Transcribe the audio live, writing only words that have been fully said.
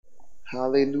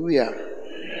Hallelujah.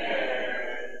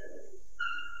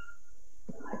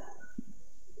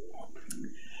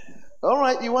 All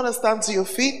right, you want to stand to your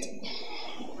feet?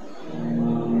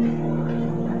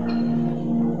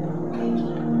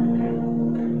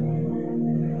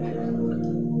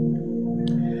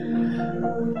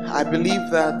 I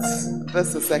believe that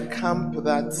this is a camp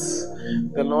that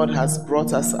the Lord has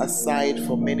brought us aside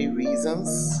for many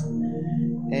reasons,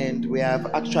 and we have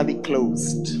actually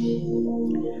closed.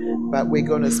 But we're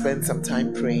going to spend some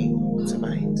time praying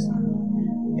tonight.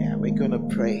 Yeah, we're going to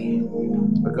pray.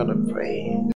 We're going to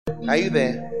pray. Are you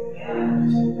there?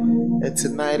 And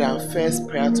tonight our first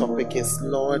prayer topic is,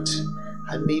 Lord,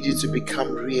 I need you to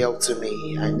become real to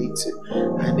me. I need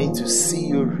to see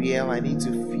you real. I need to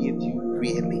feel you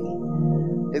really.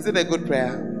 Is it a good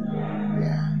prayer?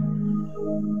 Yeah.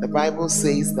 The Bible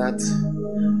says that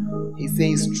he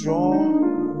says, draw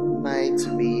nigh to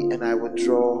me and I will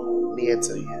draw near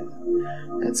to you.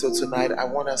 And so tonight I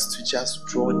want us to just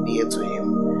draw near to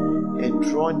him, and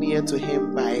draw near to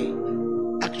him by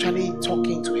actually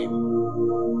talking to him.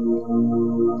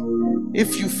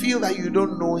 If you feel that you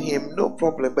don't know him, no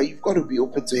problem, but you've got to be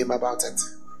open to him about it.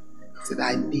 Say,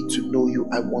 I need to know you,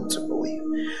 I want to know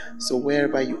you. So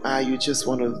wherever you are, you just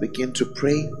want to begin to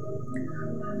pray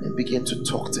and begin to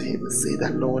talk to him and say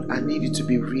that, Lord, I need you to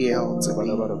be real to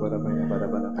me.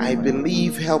 I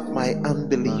believe, help my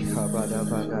unbelief.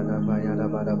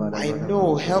 I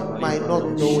know, help my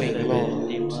not knowing, Lord.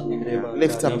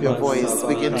 Lift up your voice,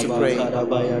 begin to pray. I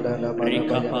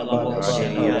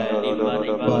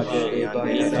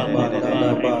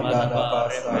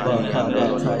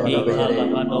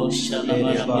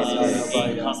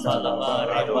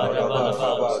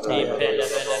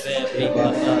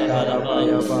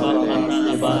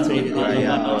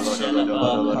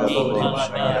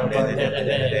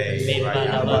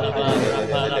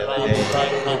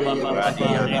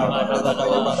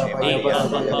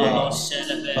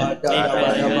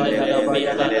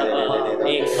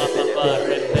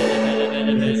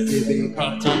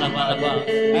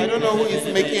don't know who is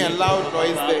making a loud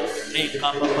noise there.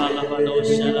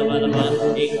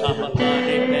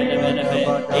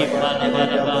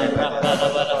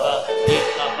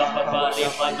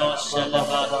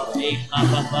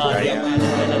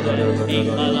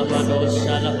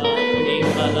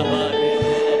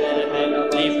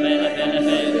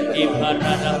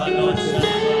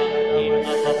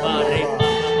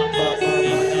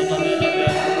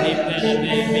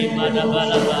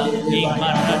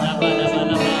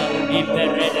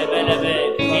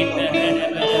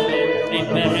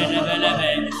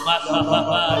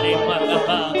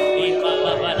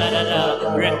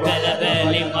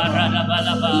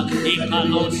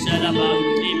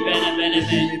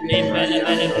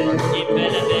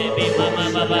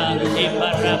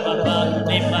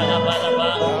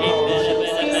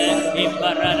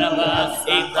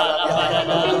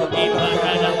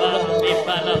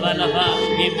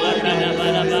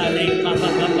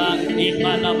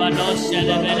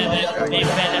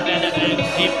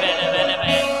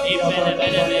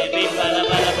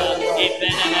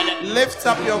 Lift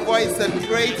up your voice and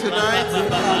pray tonight.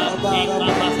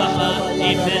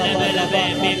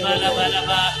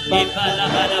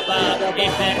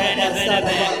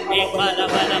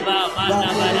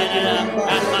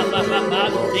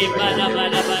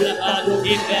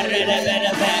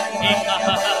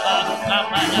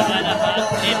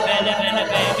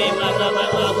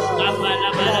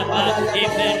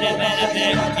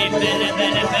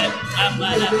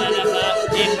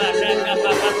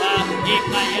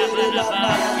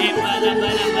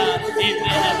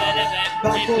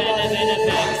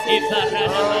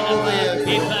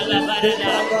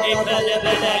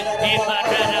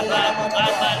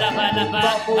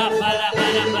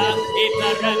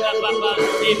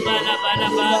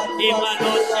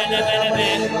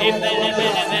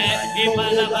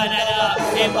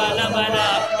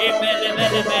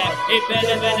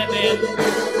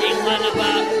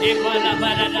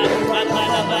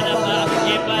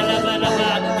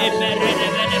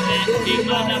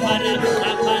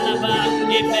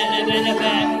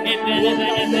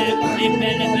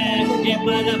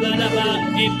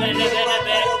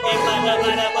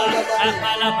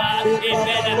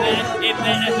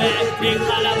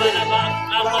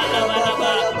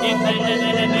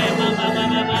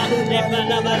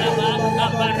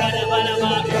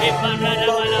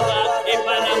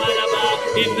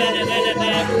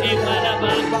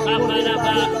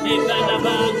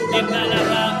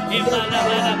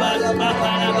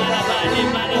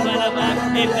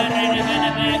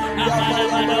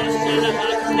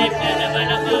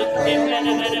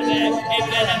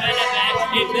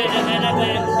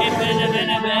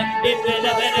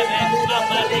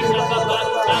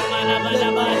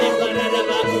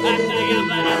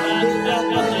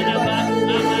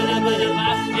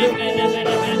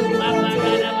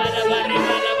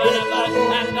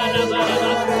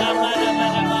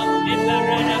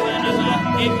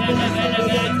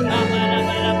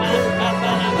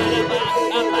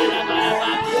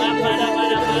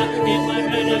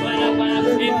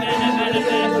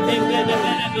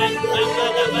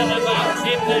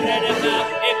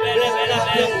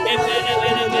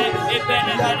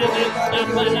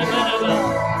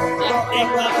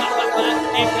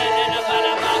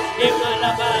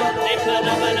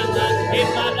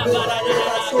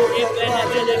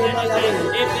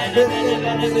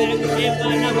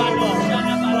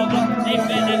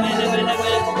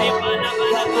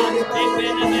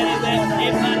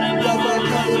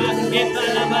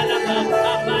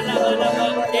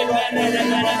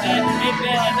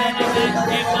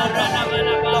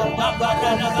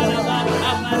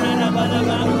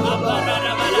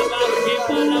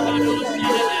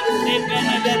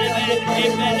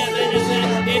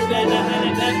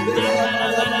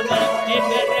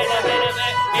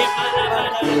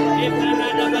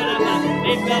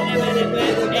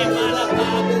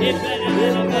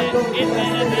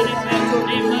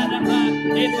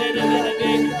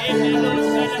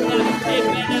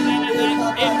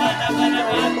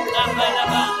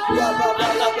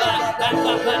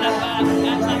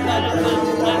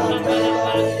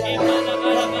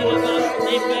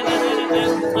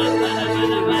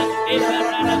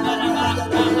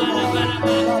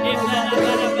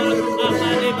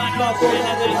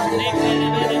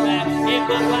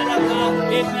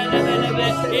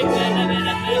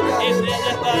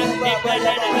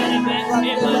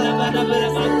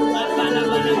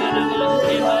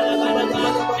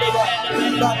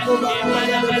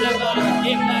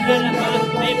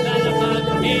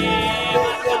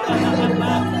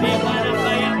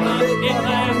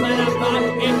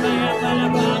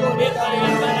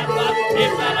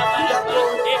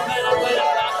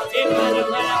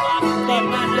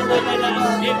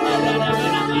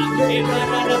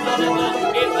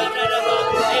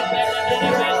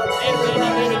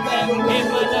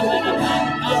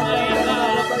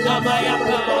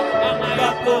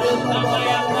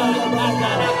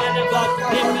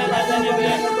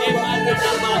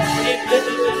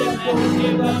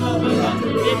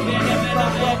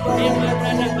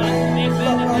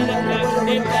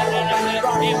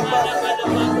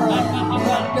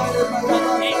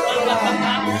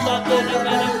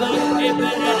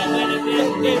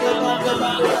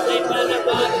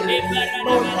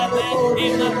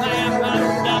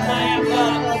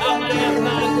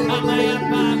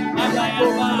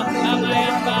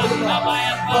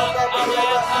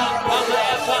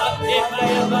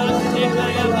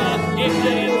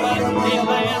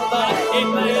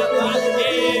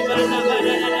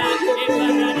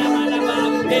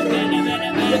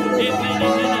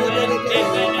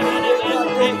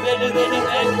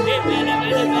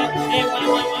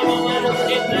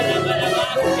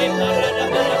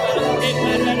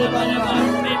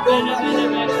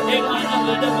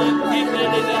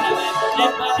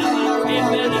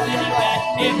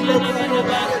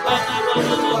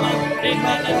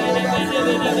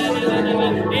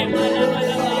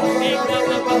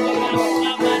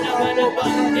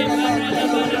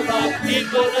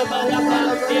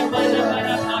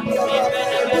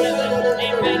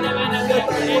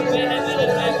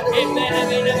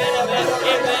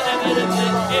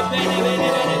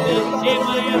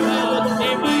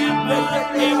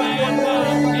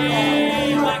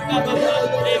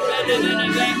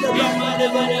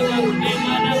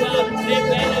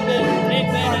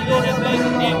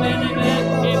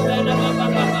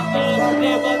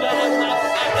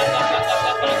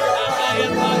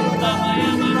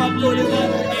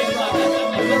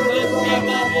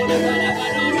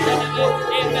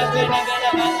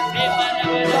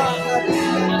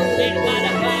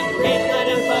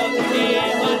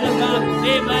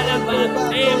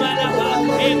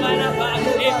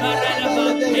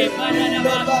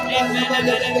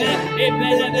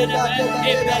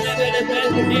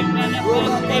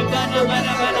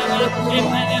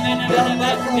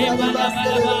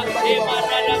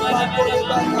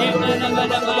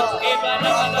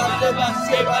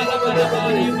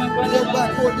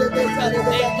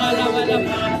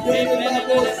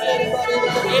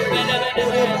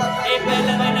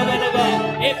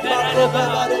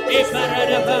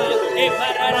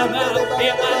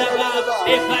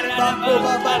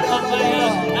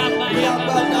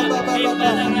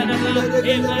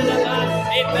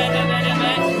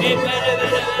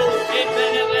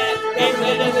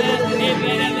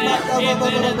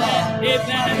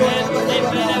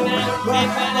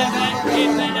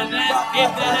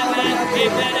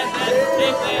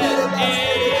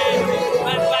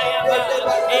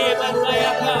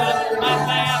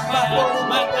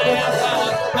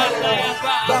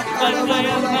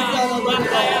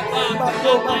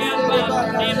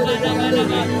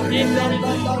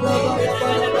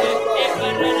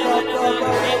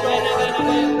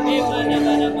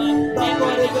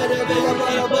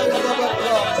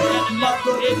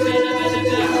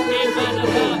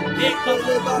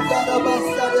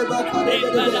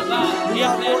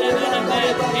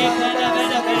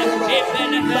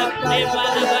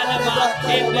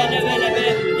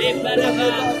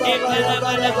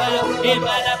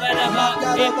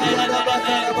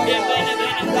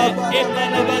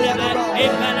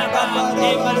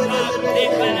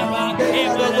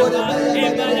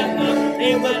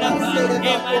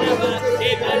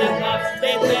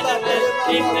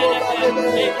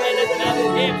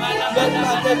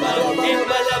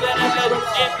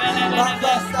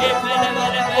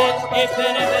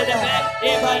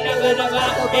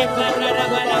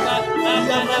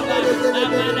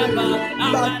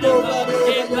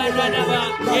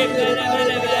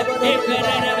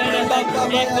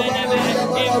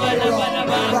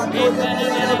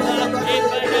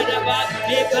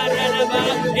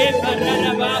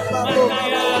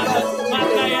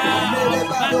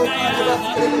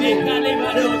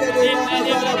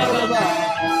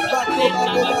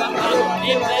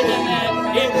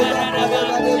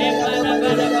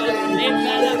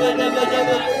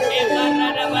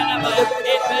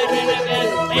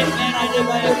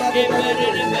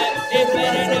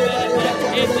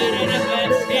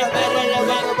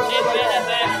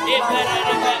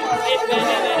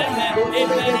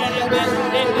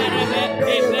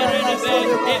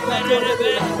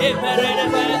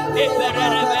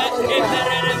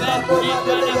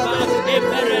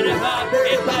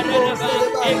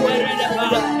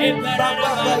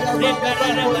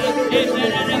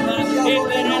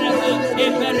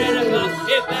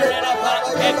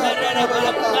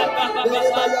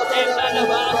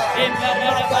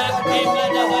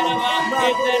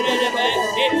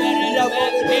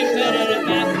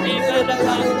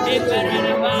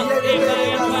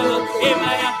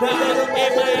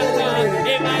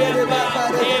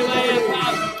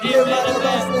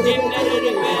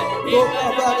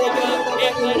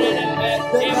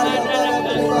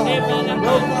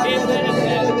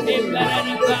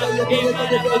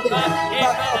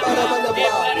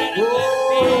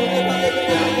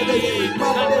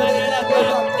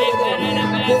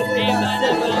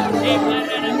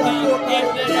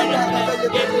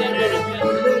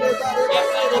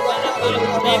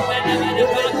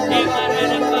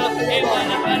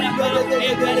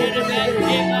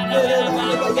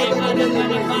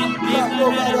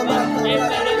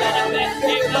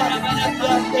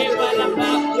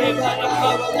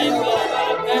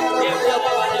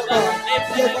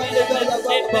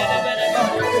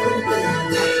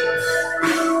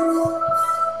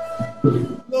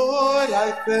 Lord,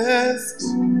 I thirst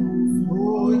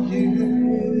for you,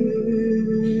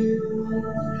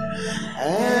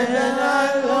 and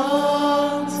I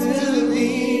long to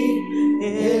be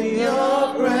in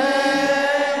your presence.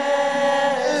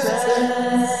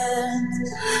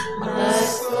 My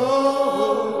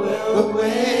soul will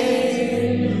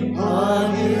wait on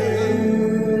you.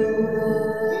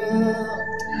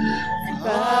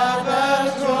 Father,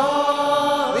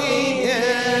 draw me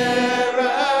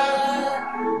nearer,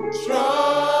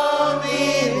 draw me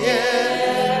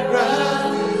nearer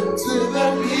to the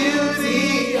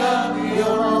beauty of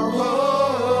your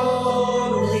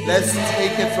holiness. Let's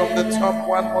take it from the top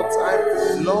one more time.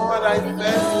 Lord, I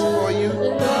thirst for you.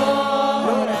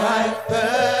 Lord, I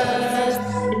thirst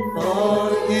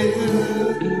for you.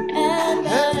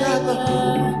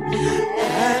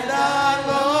 And I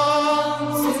long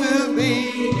to be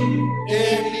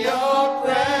in your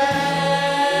presence.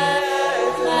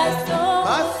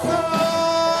 My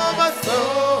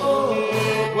soul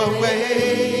will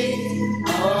wait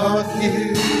on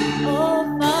you.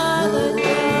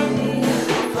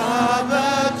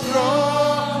 Father,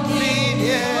 draw me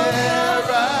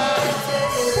nearer,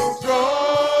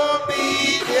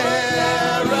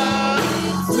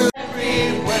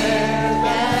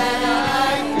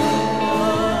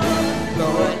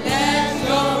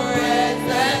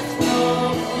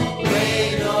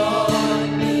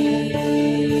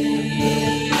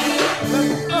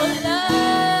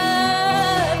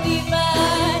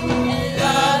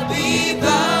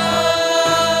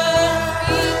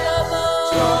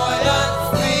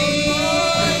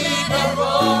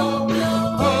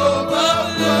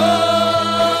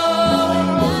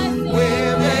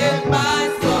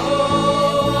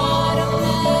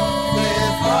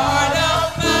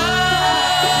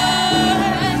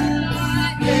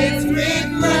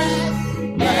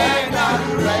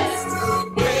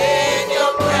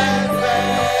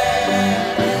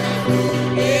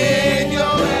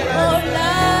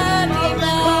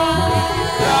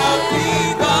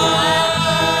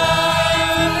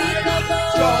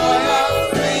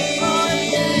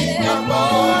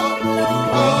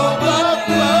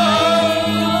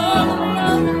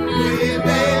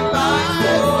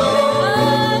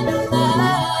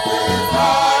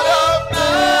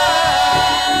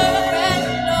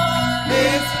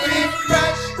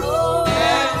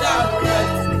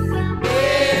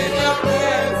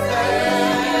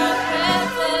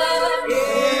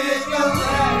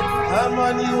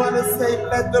 want to say,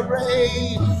 let the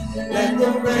rain of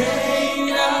your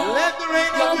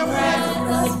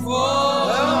presence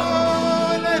fall.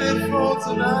 Oh, let it fall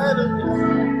tonight.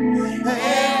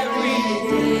 Every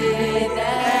day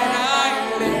that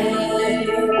I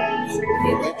live,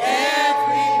 with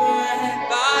every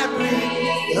breath I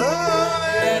breathe,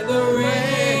 let the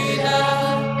rain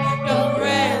of your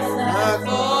presence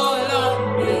fall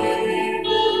on me.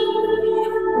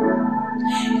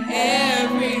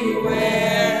 Everywhere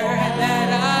that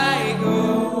I go,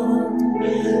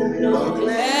 Lord,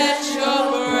 let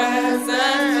your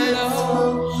presence flow,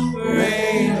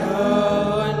 rain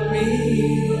on me.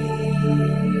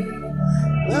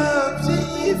 Love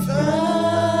divine,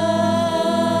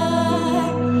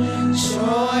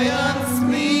 joy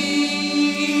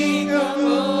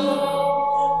unspeakable,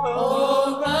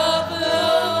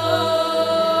 overflow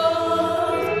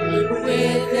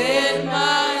within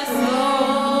my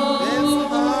soul.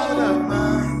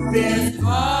 This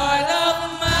heart of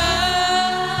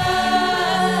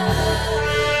mine,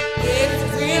 it's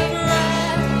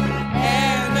refreshed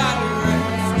and I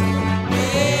rest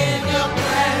in your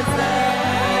presence.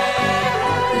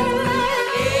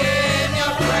 In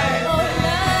your presence,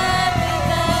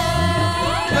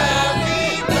 love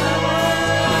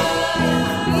divine,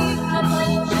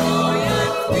 joy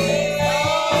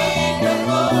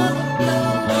unspeakable,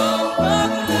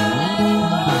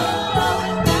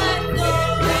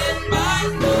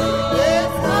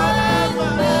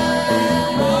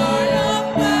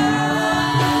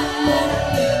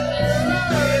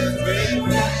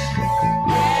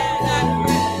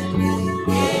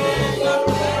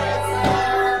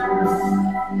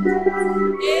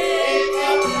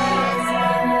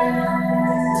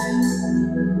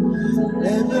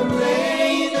 let the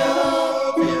rain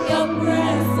of your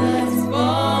presence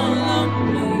fall on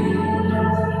me.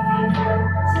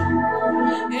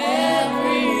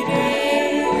 Every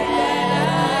day that I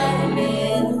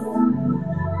live,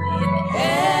 with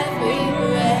every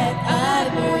breath I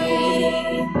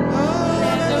breathe,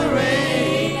 let the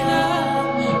rain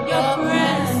of your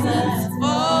presence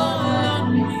fall on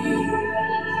me.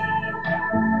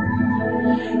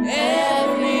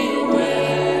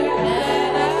 Everywhere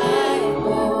that I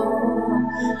go,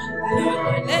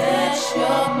 Lord, let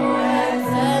your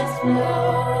presence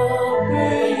flow,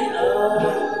 rain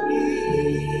on me.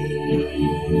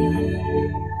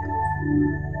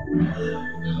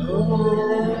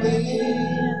 Holy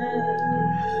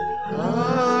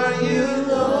are you,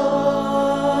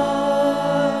 Lord,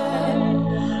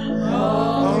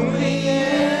 all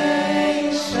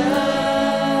creation.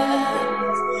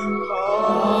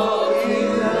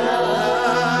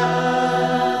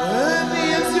 Worthy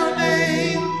is your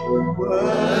name,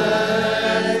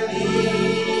 worthy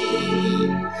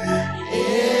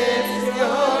is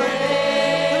your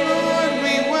name. Lord,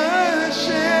 we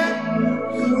worship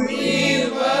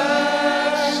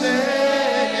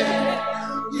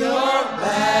your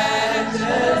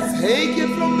majesty. Take it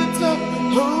from the top.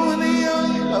 Holy are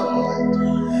you, Lord,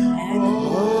 and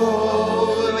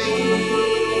holy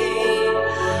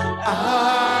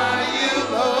are you,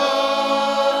 Lord.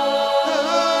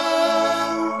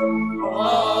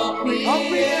 All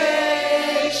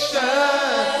creation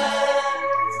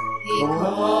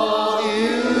call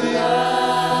you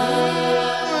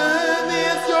Lord. Worthy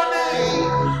is your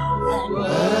name,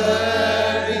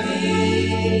 worthy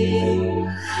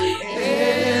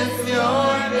is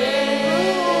your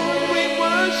name. We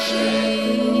worship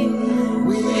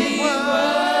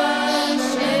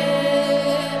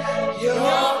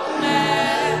your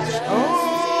majesty.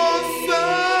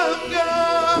 Awesome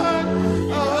God,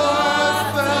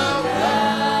 awesome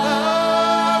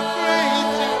God,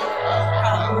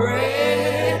 how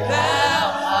great thou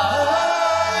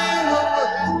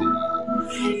art.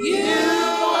 You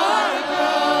are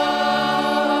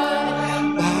God,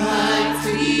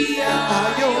 mighty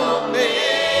are your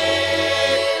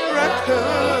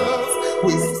miracles.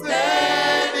 We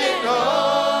stand in awe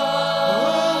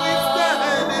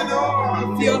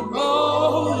of your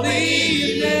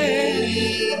holy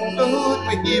name. Lord,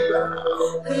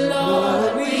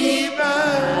 we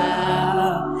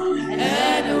bow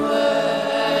and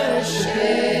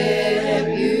worship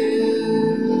you.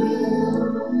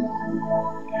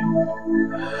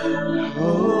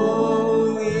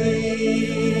 Holy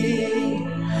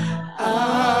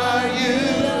are you,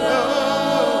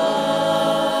 Lord,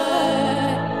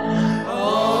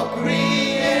 all creation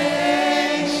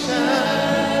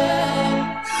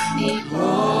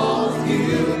calls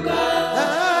you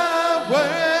God.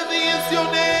 Worthy is your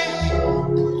name,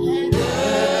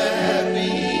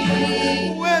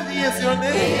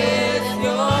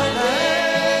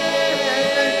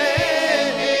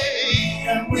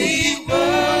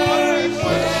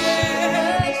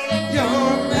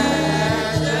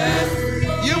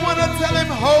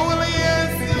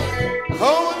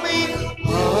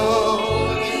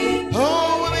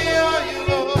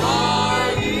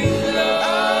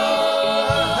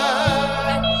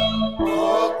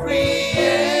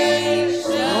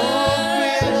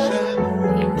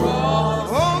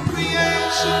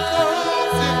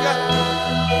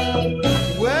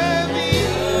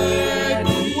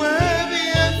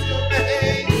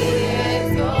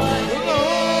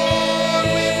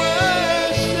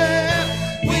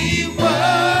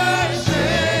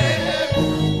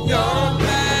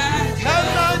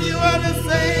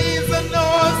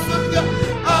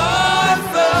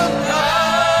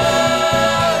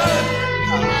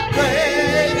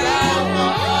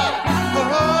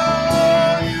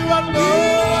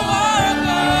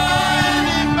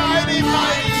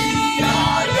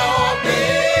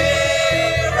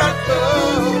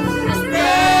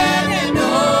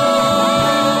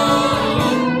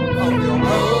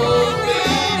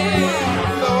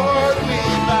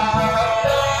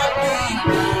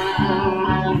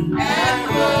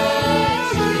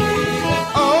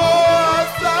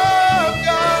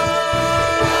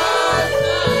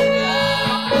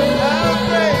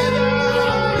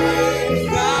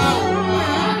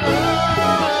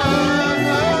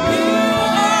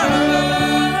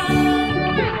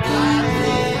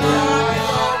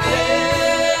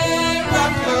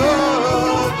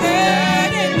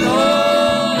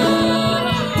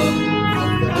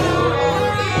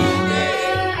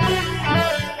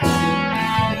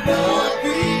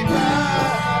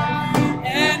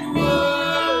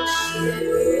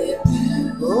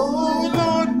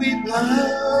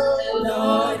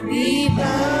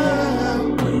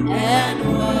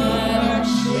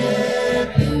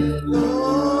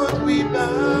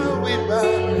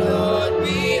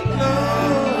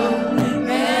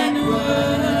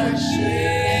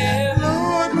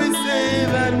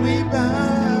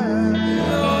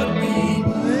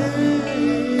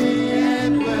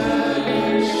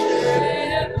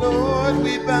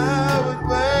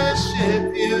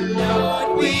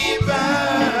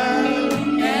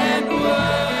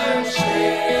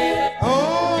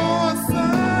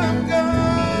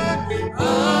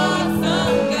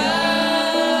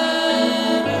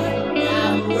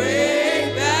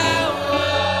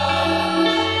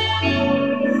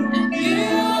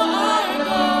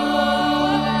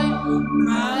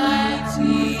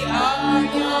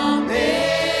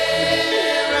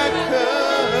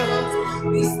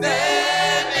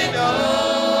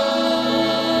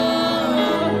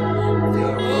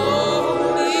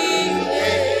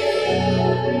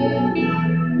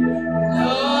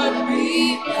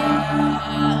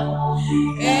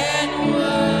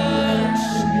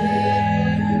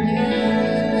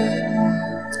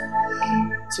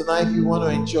 tonight you want to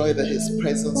enjoy His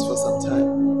presence for some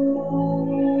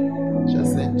time,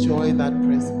 just enjoy that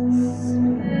presence.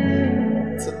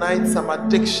 Tonight some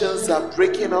addictions are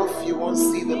breaking off. You won't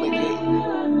see them again.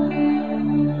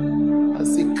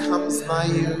 As He comes nigh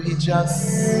you, He just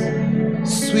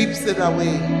sweeps it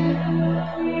away.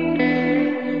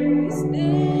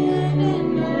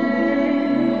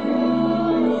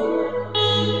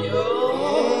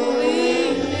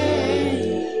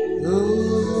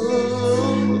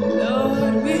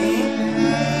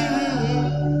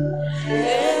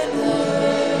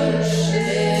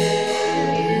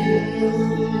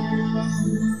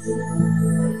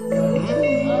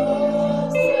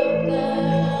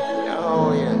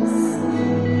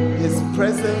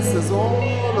 Presence is all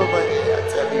over here, I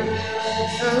tell you.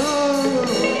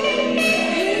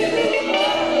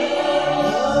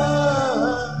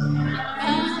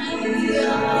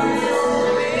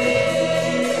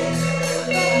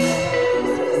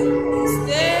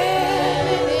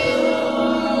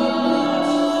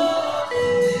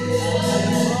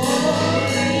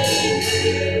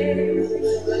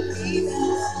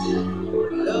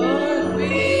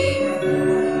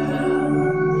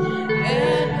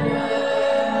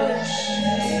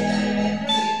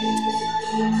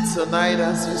 Tonight,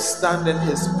 as you stand in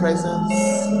His presence,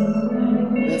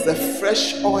 there's a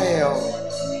fresh oil,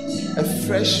 a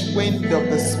fresh wind of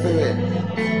the Spirit,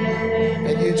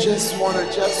 and you just want to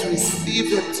just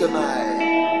receive Him tonight.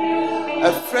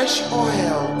 A fresh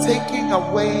oil taking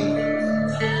away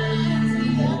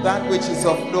that which is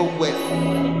of no worth.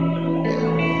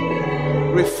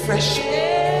 Refreshing.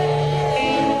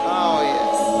 Oh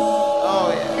yes.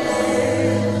 Oh yes.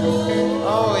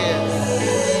 Oh yes.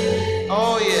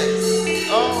 Oh yes.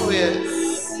 Oh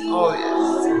yes. Oh yes.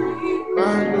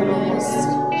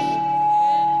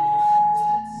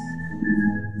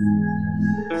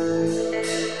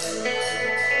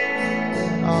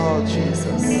 Oh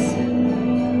Jesus.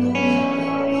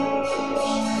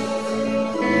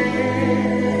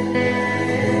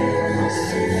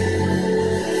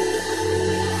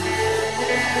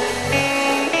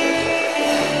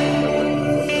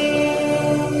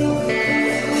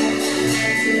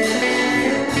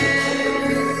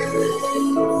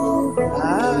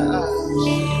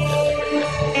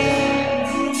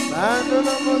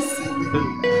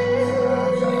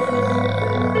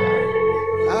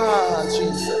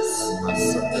 Jesus.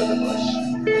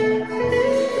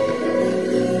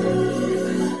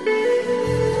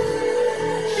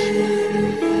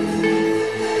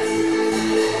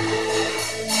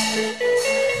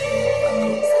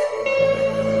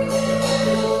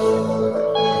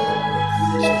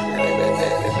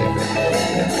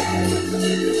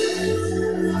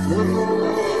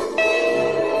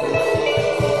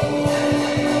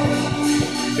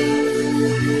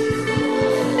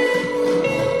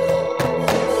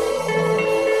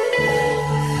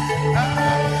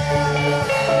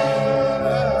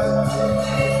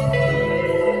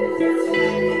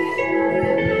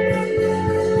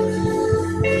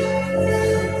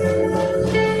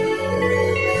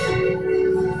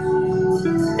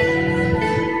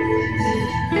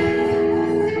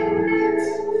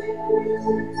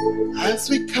 As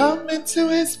we come into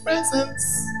His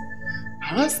presence,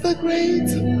 past the great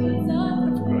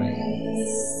of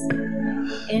grace,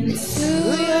 into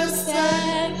your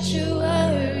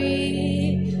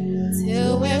sanctuary,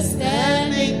 till we're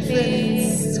standing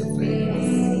face to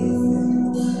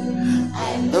face.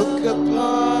 I look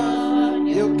upon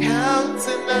your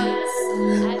countenance,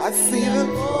 I see the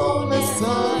fullness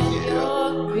of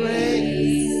your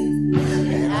grace,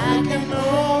 and I can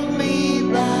only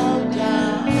bow down.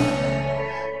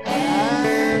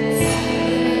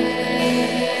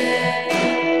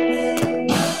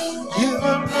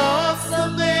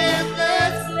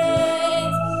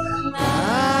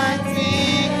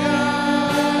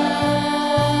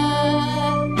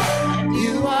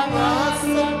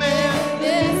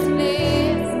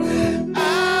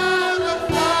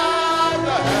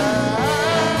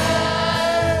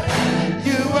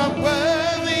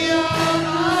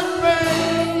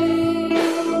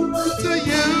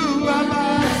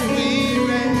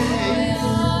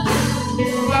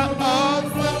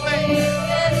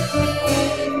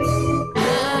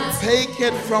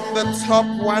 From the top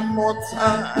one more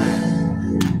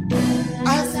time.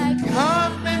 As I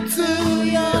come into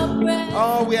your presence,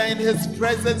 oh, we are in His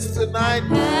presence tonight.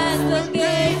 As the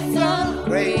gates of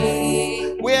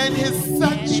grace, we are in His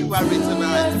sanctuary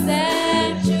tonight.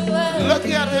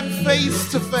 Looking at Him face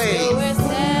to face.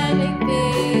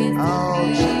 Oh,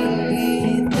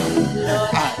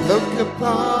 Jesus. I look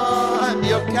upon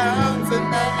your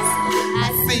countenance, I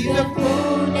see the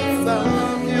fullness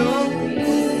of your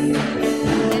grace.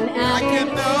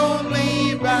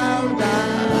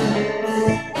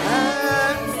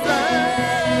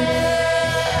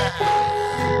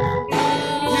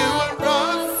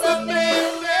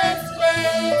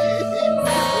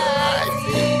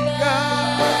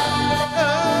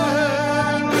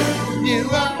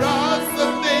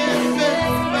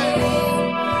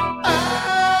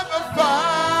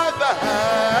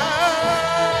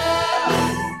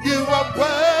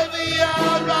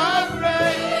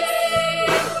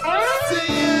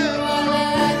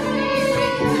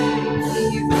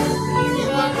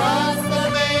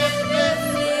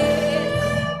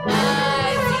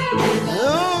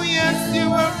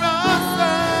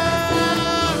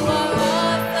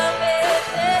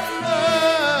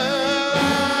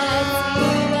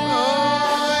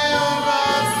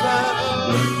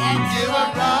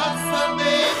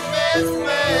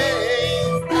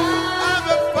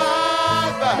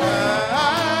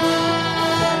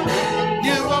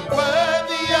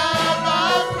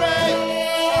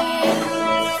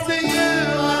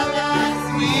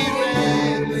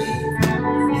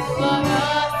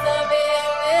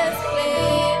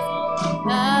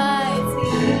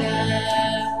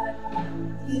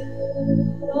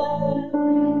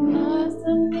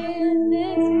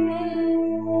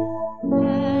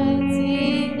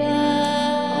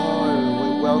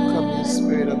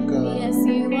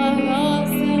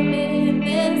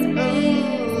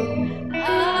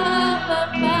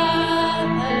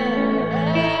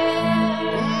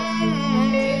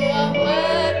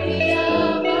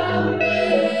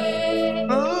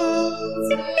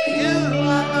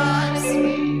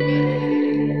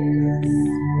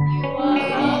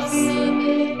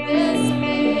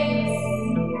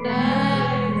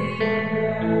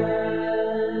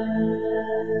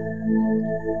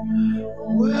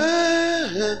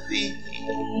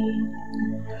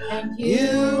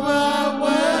 You are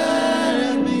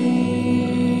worthy,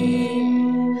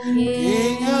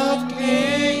 King of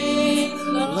kings,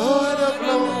 Lord of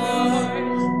lords.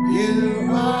 You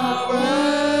are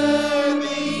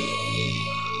worthy,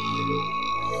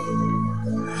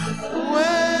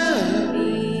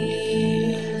 worthy.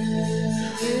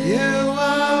 You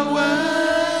are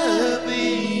worthy,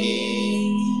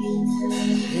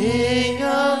 King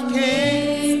of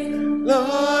kings,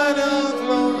 Lord of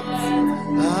lords.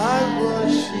 I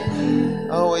worship.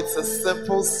 Oh, it's a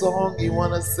simple song. You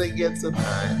want to sing it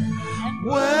tonight?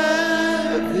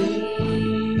 Worthy,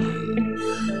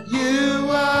 you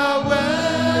are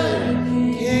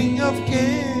worthy, King of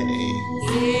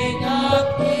kings, King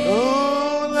of kings,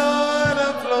 oh Lord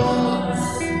of lords.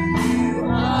 You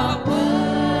are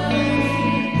worthy.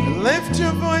 Lift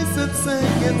your voice and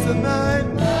sing it tonight.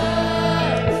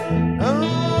 Oh,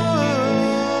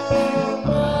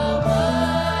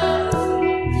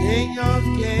 King of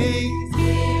kings,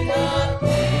 King of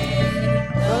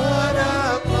kings, Lord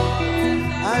of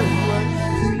lords. I worship.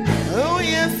 Oh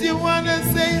yes, you wanna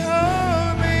say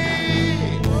holy.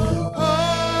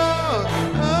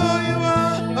 Oh, you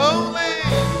are holy.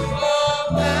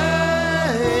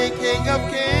 Hey, King of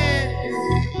kings.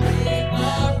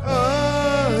 Oh,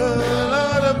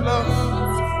 Lord of lords.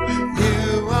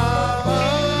 You are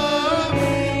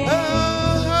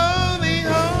holy,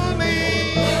 holy.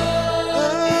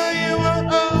 Oh, you are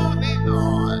holy,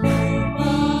 Lord.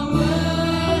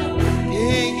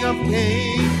 King of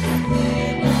kings,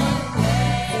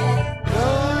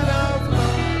 Lord of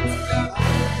lords.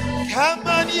 Come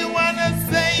on, you wanna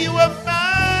say you are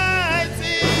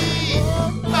mighty,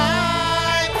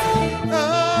 mighty,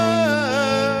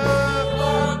 oh,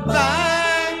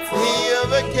 mighty, you're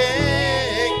the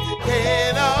King,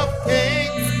 King of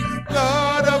kings,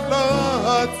 Lord of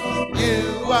lords. You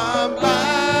are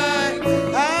mighty.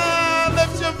 Ah,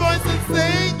 lift your voice and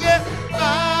sing it,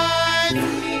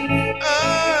 mighty,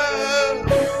 oh,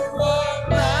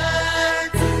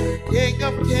 mighty, King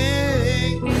of kings.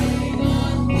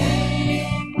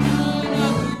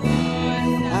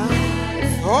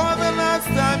 For the last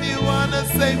time you wanna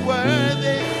say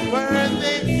worthy,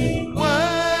 worthy,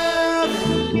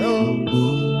 worthy, oh,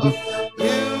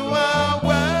 you are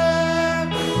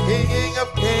worthy, King of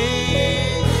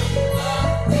kings,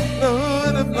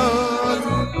 Lord of lords,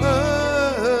 oh,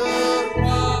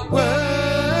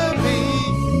 worthy,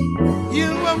 you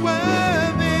are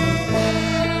worthy,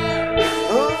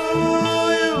 oh,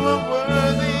 you are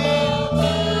worthy,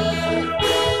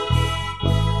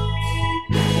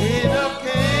 King of kings.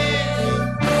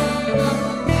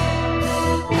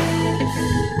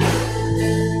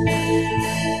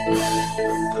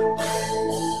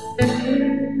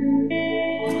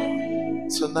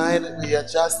 Tonight we are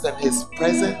just in His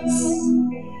presence,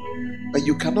 but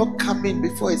you cannot come in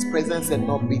before His presence and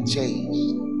not be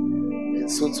changed.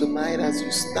 And so tonight, as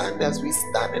we stand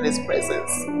in His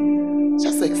presence,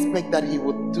 just expect that He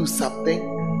will do something.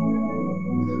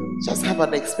 Just have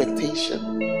an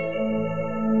expectation.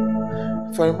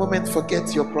 For a moment,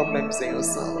 forget your problems and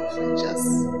yourself, and just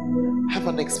have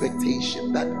an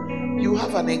expectation that you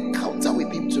have an encounter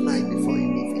with Him tonight before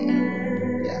you leave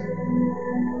here. Yeah.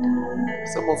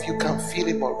 Some of you can feel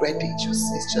Him already.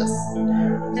 It's just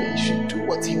you should do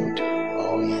what He would do.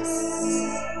 Oh yes.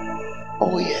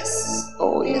 Oh yes.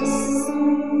 Oh yes.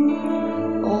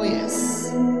 Oh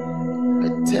yes. I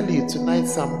tell you tonight,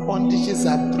 some bondages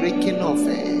are breaking off.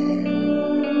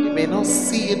 You may not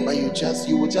see it, but you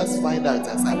will just find out it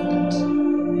has happened.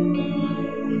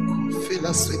 Fill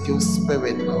us with your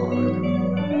spirit, Lord.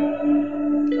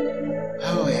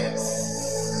 Oh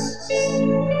yes.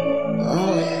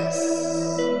 Oh yes.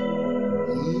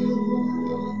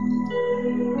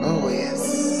 Oh yes.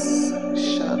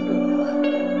 Shadow.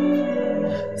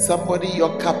 Somebody,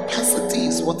 your capacity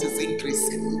is what is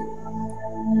increasing.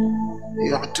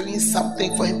 You are doing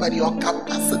something for Him, but your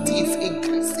capacity is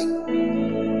increasing.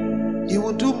 You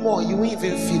will do more, you won't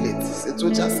even feel it. It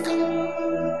will just come.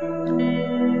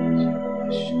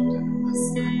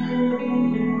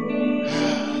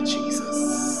 Ah, Jesus,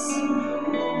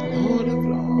 Lord of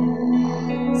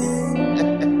Lords.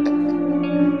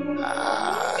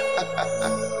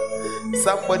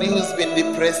 Somebody who's been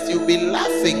depressed, you'll be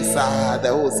laughing, sir, the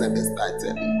whole semester, I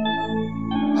tell you.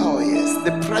 Oh yes,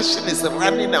 depression is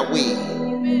running away.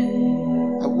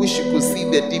 I wish you could see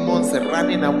the demons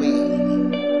running away.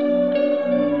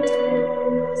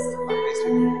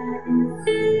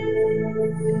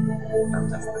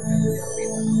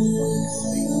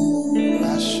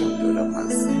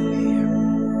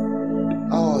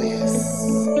 Oh yes,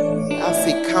 as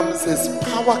He comes, His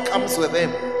power comes with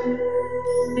Him.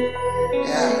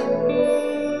 Yeah.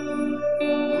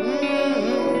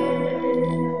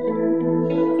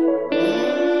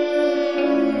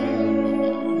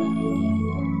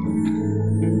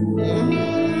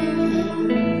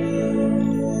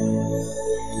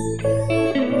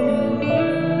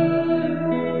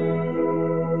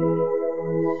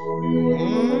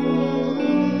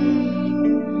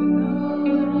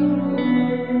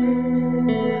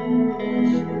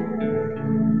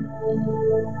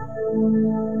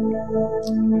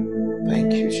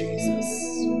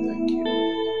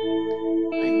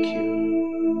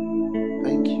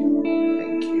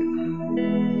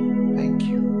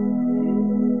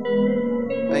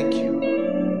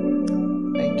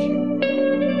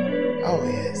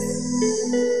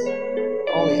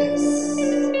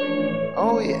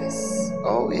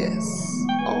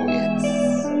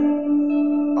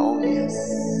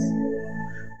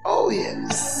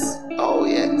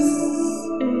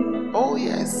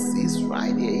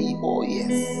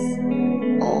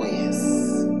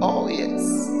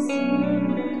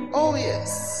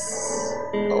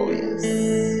 Oh yes.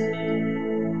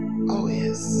 Oh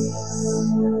yes.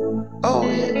 Oh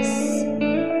yes.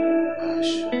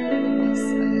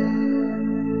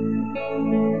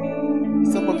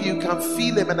 Some of you can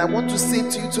feel him, and I want to say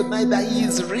to you tonight that he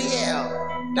is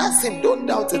real. That's him. Don't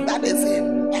doubt it. That is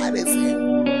him. That is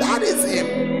him. That is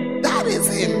him. That is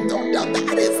him. Don't doubt.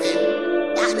 That is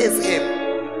him. That is him.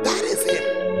 That is him.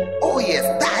 Oh yes,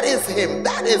 that is him.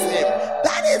 That is him.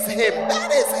 That is him.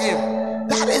 That is him.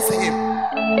 That is him.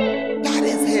 That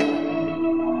is him.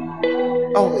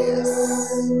 Oh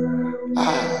yes.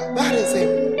 That is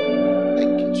him.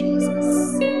 Thank you,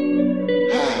 Jesus.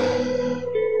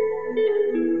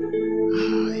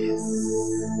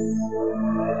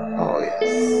 Oh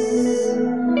yes.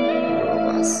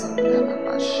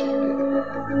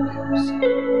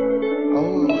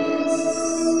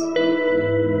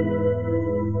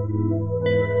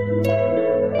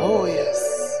 Oh yes. Oh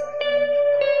yes.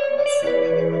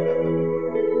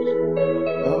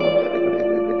 Oh yes.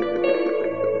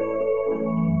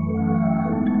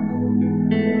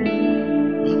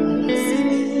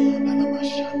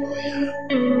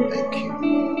 Thank you.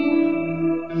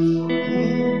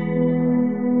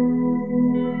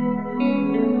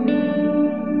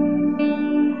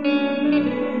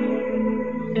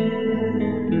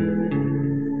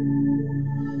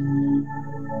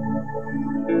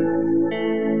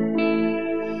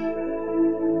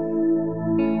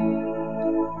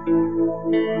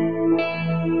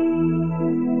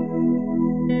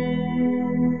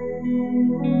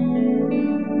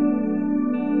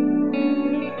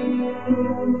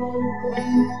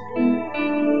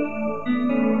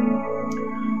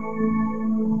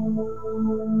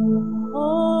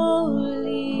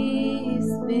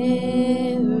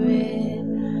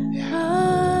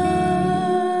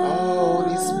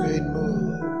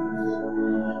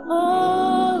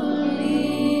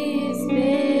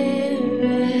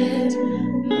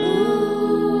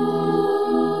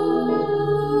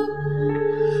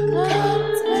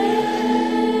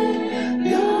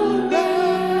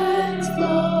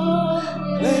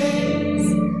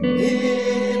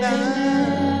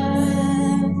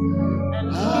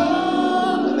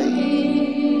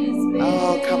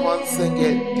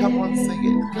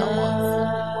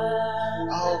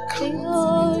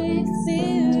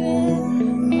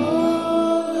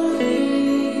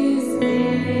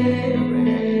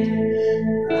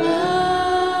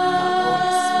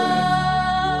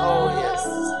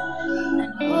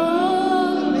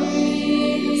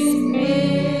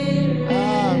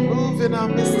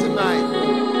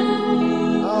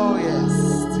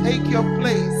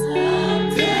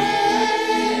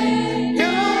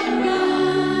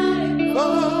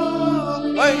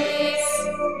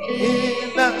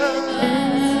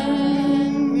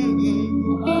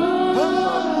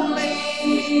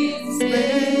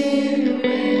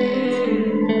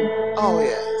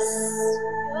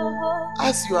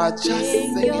 As you are just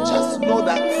singing, just know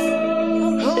that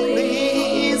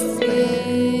Holy Spirit,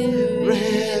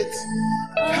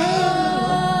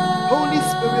 come. Holy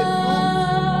Spirit,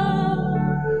 move.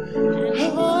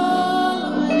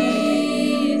 Holy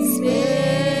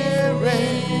Spirit,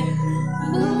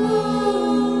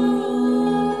 move.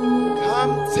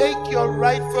 Come, take your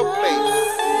rightful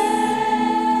place.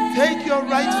 Take your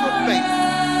rightful place.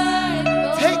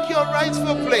 Take your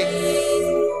rightful place.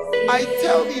 I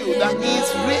tell you that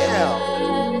he's real.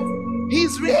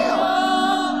 He's real.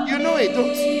 You know it,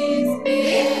 don't you?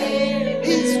 Yeah.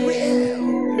 He's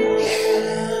real.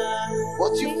 Yeah.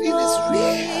 What you feel is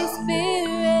real.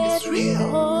 It's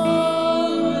real.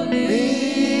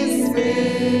 Holy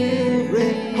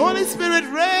Spirit. Holy Spirit,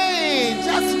 reign.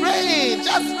 Just reign.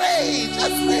 Just reign.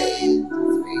 Just reign.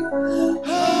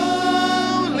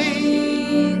 Holy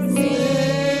Spirit.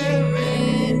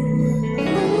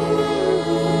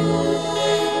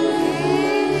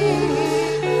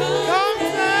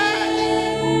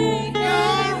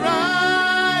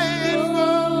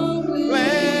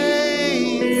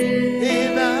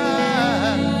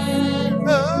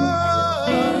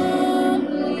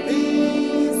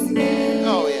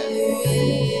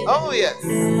 Oh yes.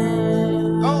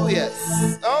 Oh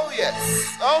yes. Oh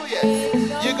yes. Oh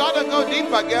yes. You gotta go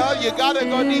deeper, girl. You gotta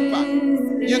go deeper.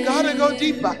 You gotta go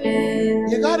deeper.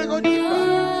 You gotta go deeper.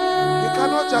 You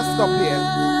cannot just stop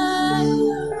here.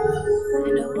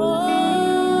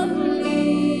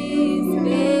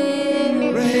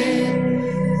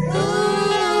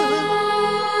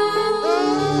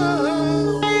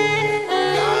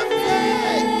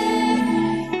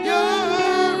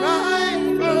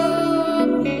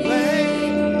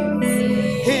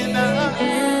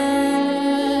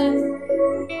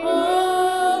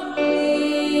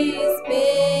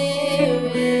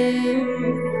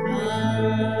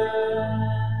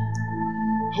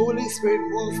 Holy Spirit,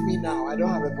 move me now. I don't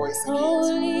have a voice again.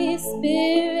 Holy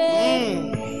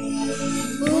Spirit,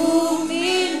 move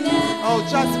me now. Oh,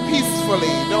 just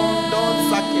peacefully.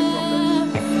 Don't suck it from them.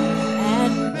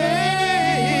 And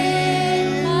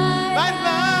make My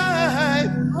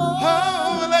life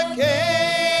whole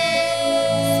again.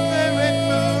 Spirit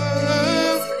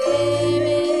move.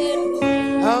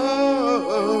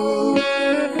 Oh,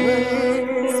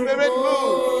 Spirit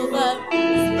move.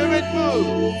 Spirit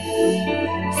move.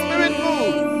 Spirit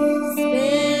move.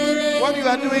 What you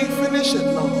are doing, finish it,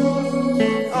 Lord.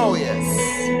 Oh,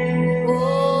 yes.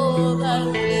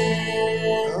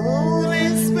 Holy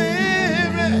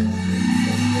Spirit.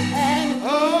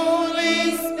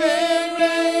 Holy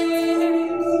Spirit.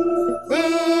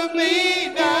 Move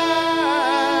me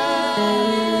now.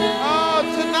 Oh,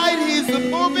 tonight He's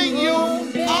moving you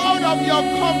out of your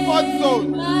comfort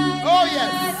zone. Oh,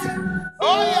 yes.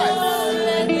 Oh, yes.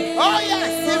 Oh,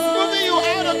 yes. He's moving you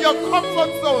out of your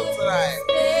comfort zone tonight.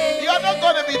 You're not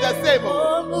going to be the same.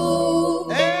 Oh.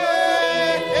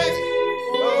 Hey, hey.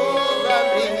 Over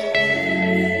me.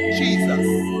 Jesus.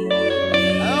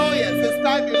 Oh, yes. It's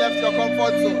time you left your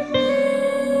comfort zone.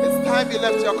 It's time you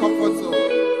left your comfort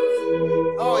zone.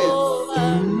 Oh, yes.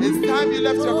 It's time you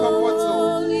left your comfort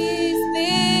zone. It's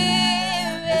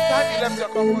time you left your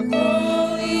comfort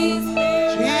zone.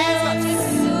 Jesus.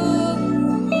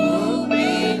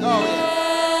 Oh, yes.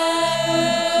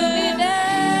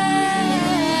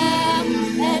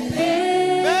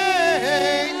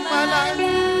 Make my life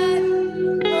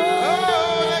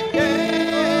whole again.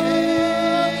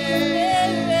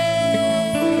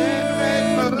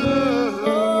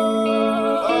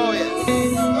 Oh,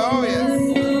 yes. Oh, yes.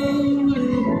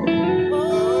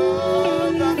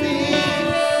 Over me.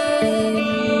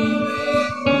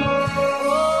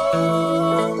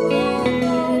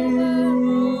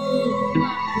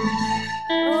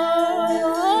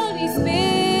 Holy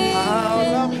Spirit,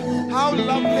 How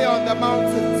lovely on the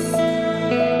mountains.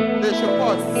 They should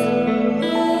pause.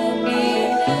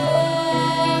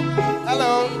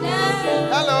 Hello.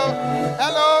 Hello.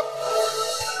 Hello.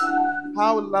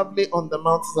 How lovely on the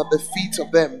mountains are the feet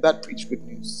of them that preach good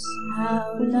news.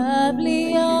 how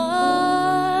lovely on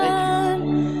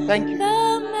Thank you.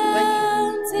 the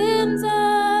mountains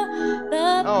are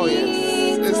the Oh, yes.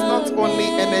 feet It's not of only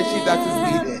energy that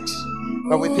is needed,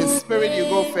 but with His Spirit you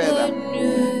go further.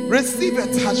 Receive a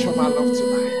touch from our Lord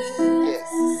tonight. Yes.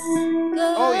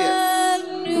 Oh, yes.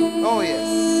 Oh, yes.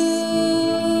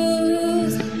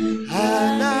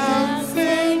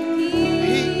 Announcing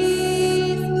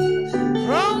peace,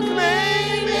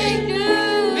 proclaiming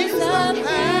news of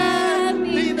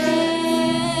happiness.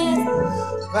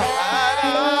 That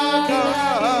our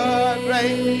God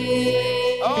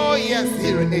reigns. Oh, yes,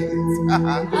 He reigns.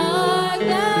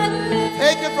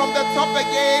 Take it from the top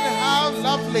again. How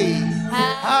lovely.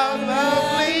 How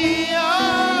lovely.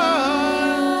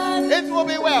 Oh, it will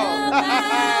be well.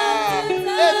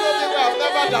 It will be well.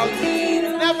 Never doubt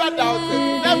it. Never doubt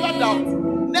it. Never doubt.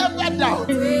 Never doubt.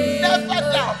 Never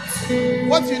doubt.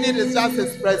 What you need is just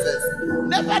His presence.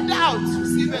 Never doubt.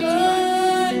 Receive it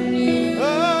tonight.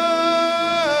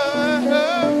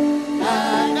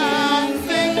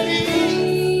 Announcing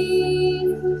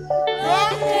peace,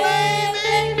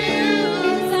 proclaiming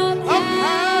news of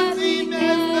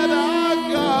happiness that our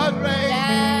God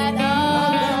reigns.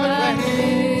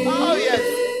 Oh yes,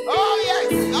 oh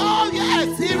yes, oh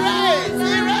yes, He reigns,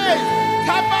 He reigns.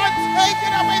 Come on, take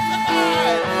it away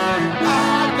tonight.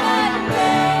 Our God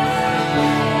reigns.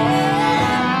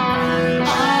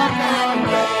 Our God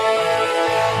reigns.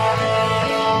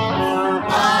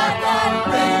 Our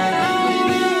God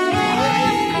reigns.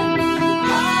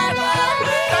 Our God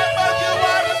reigns. Come on, you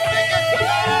want to sing it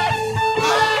tonight.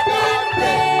 Our God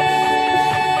reigns.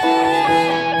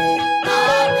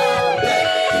 Our God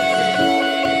reigns.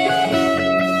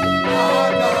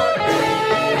 Our God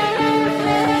reigns.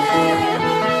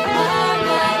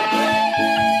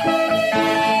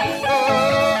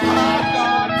 Oh, our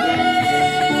God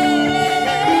reigns.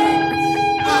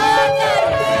 Our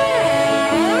God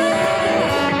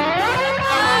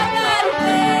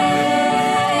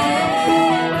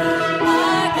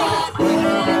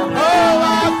Oh,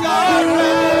 our God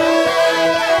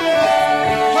reigns.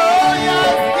 Oh,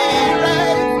 yes, He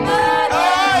reigns.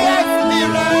 Oh, yes, He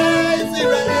reigns. He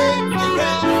reigns. He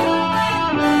reigns.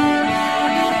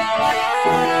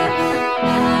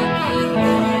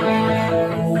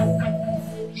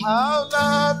 How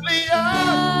lovely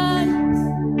are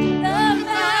the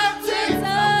mountains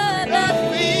at the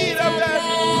feet of them.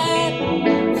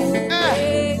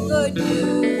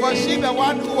 Was she the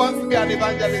one who wants to be an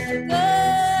evangelist?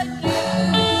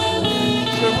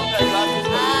 Remove the glasses.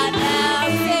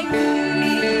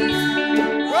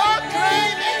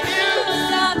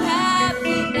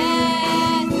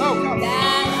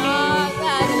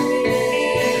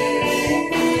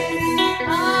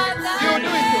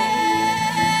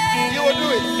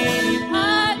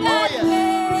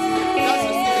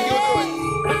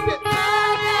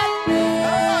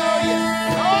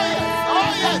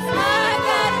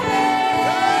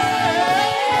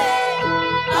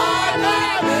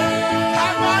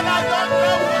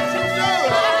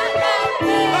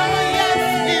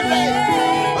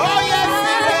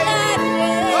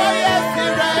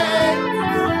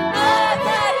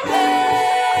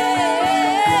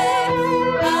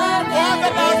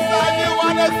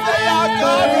 want to say our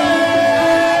God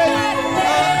reigns.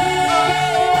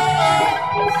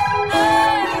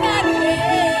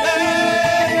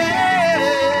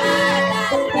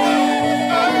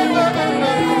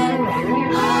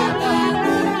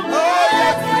 Oh,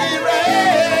 yes, He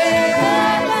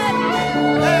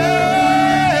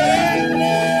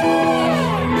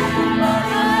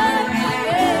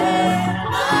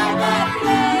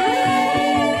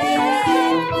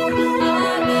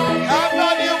Come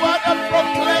on, you want to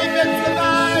proclaim it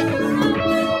tonight.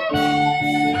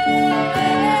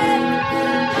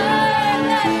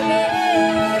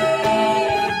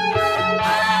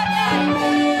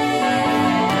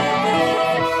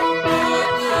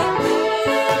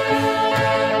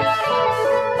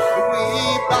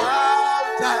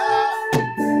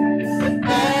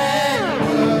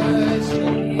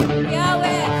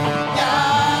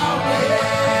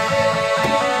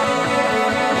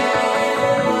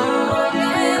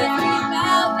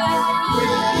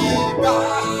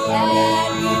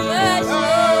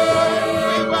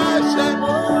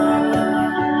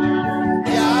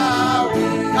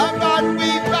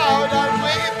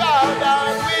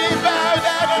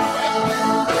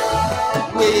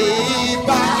 We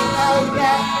bow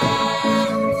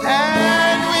down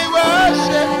and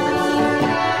worship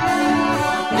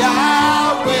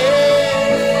Yahweh.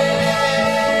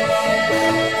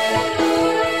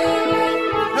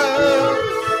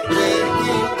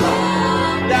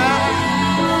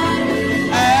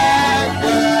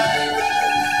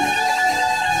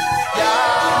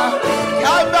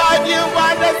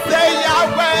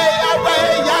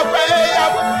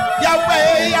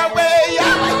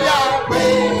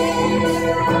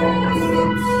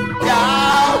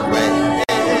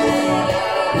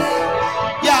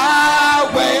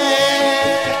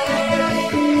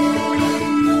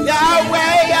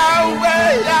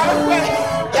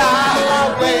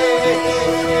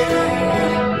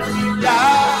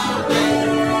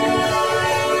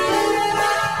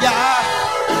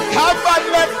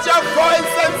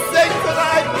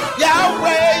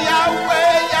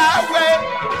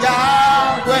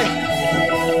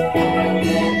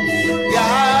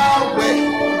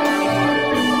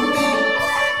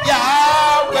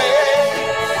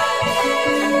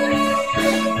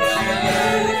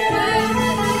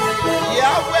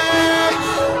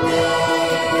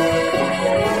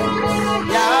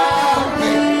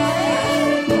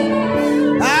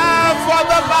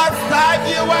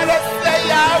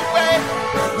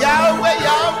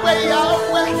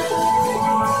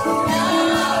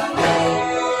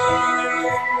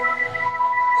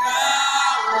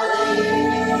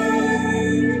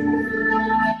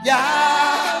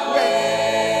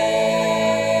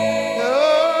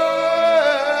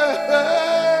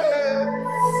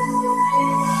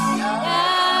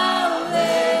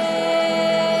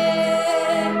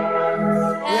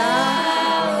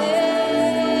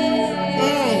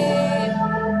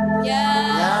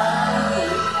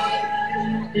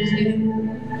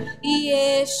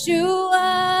 Yeshua.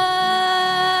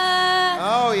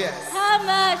 Oh, yes.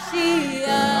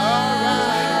 HaMashiach. All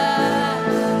right.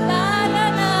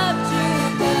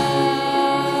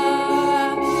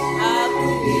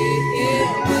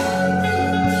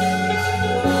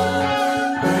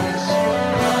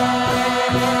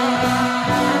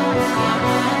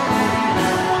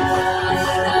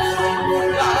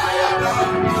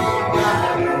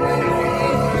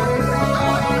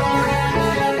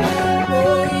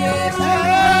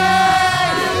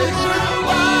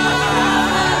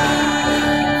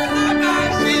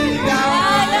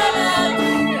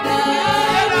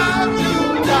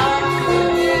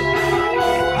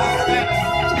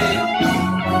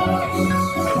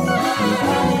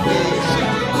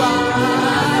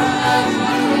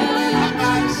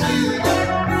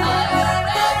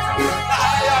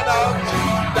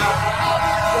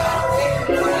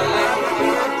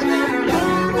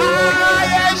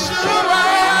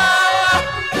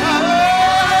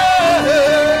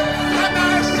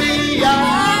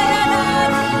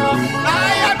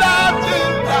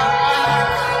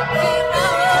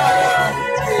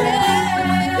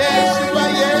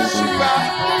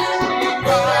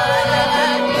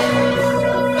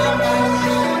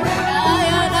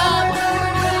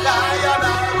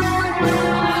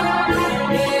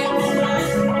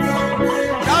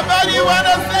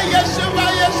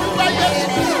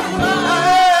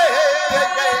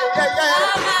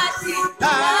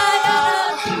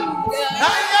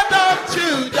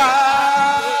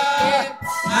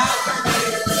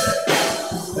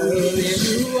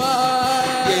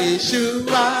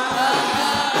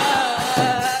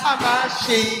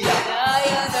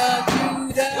 Lion of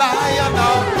Judah. Lion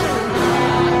of Judah.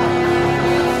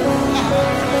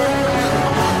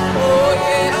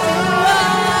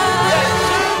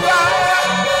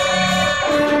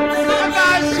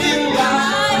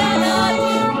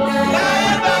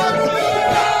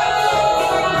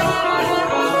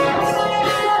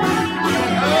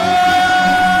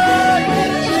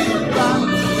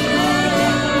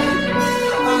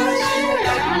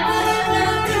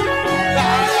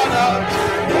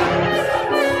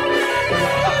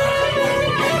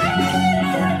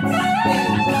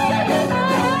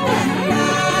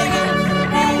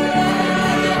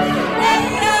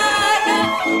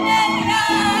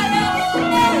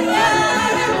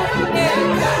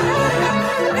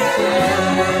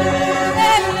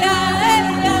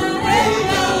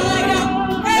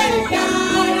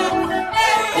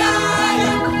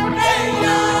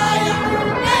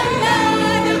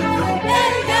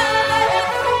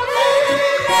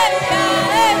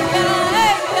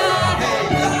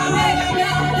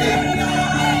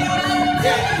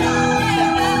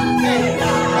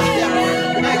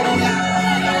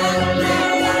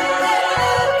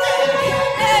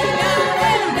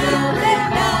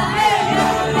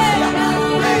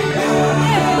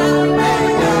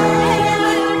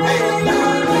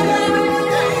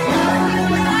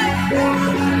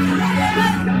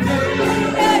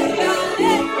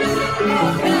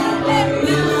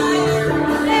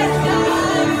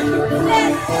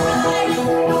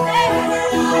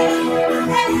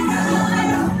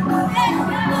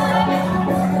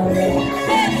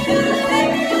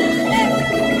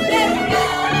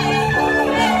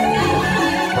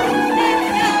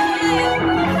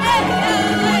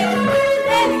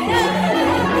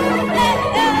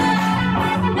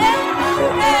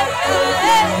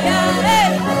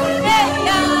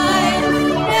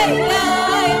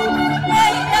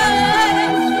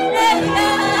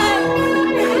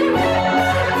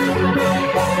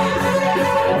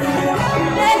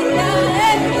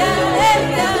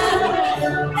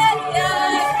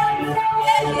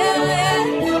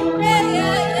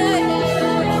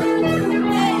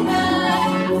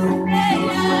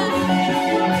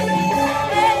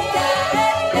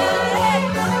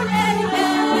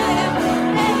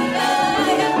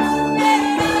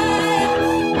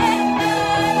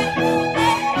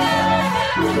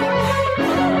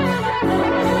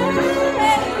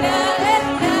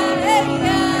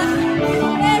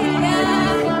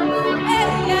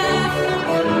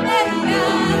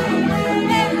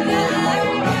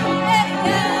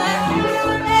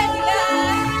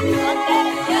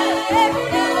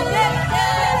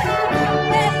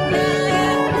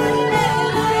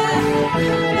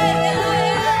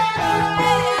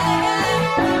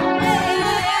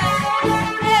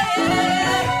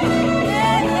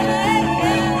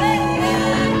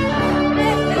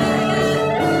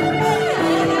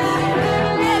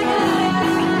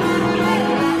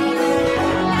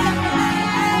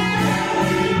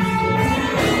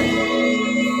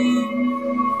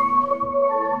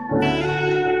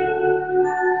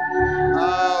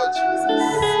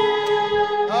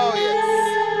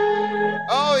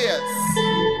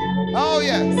 Oh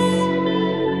yes.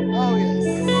 Oh yes.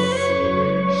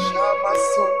 Shama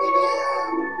Sundaria.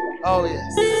 Oh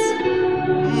yes.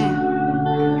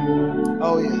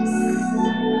 Oh yes.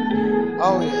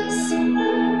 Oh yes.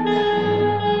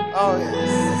 Oh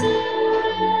yes.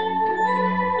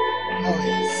 Oh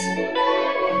yes.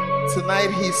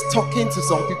 Tonight he's talking to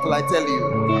some people, I tell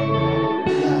you.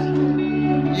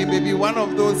 Yeah. You may be one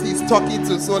of those he's talking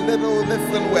to, so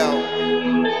listen well.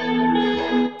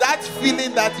 That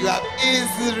feeling that you have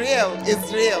is real.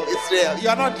 It's real. It's real. You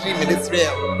are not dreaming. It's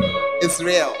real. It's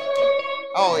real.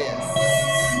 Oh yes.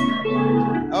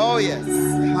 Oh yes.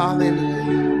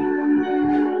 Hallelujah.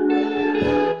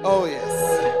 Oh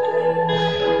yes.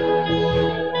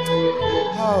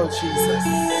 Oh Jesus.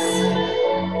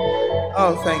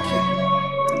 Oh thank you.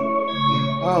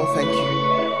 Oh thank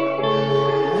you.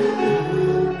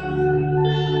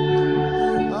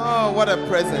 Oh what a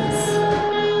presence.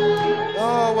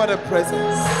 Oh what a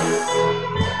presence.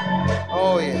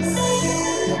 Oh yes.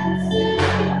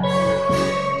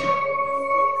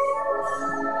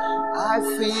 I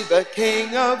see the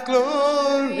King of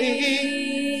Glory.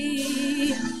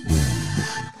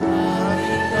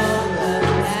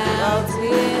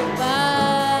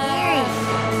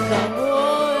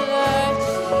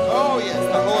 Oh yes,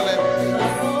 the whole earth.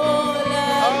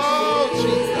 Oh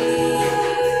Jesus.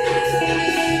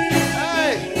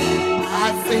 Hey,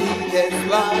 I see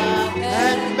His love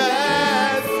and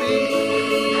mercy.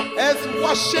 It's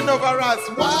washing over us,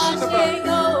 washing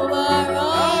over us.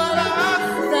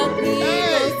 The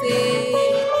people say,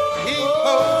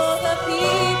 the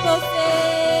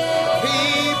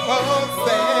people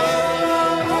say,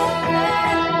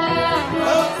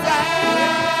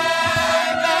 Hosanna,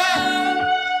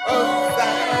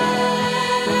 Hosanna,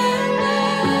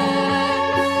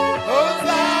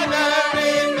 Hosanna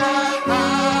in the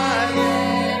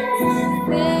highest.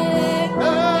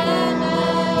 Hosanna,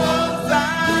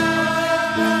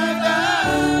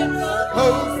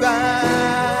 Hosanna,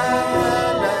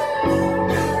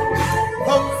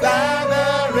 Hosanna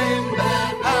in the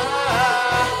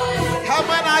highest. Come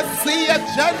on, I see a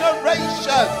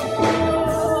generation.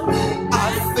 I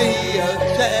see a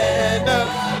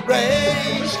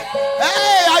generation.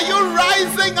 Hey, are you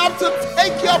rising up to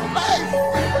take your place?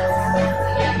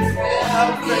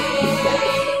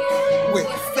 With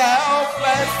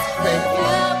selfless faith.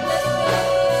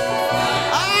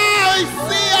 I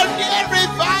see a new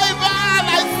revival.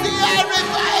 I see a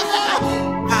revival.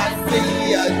 I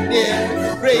see a new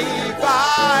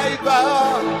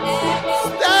revival.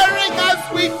 Stirring as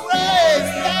we pray.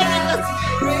 Stirring as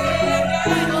we pray.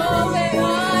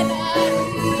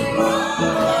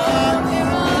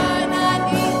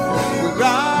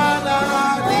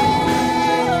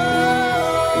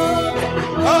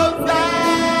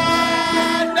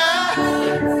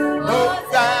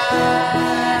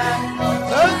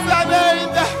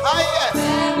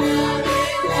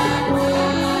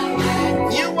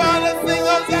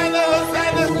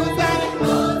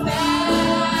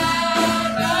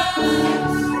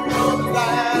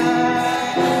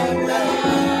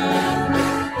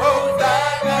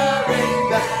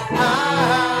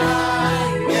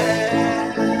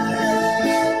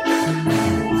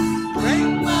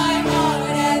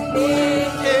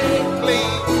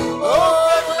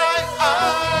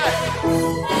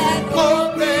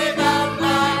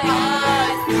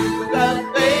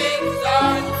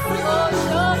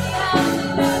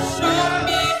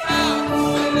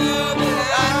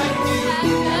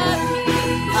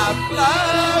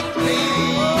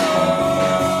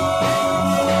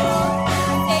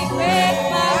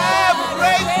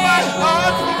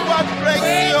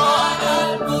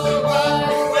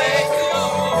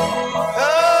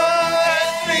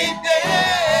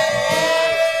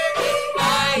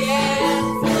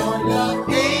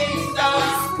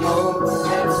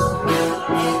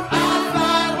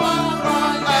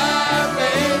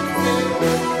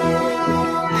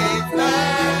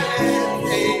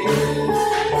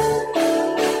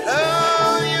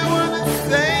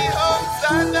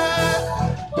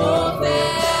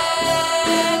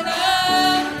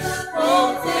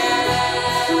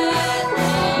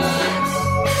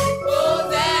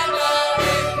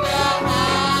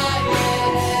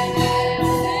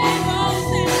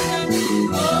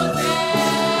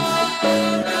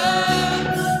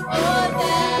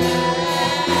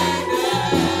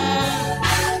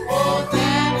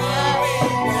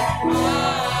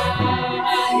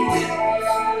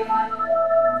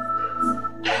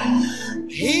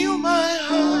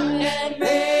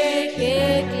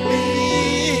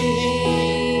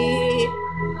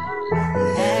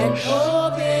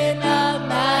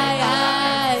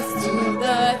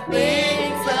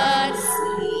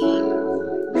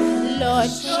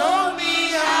 Lord, show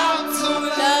me how to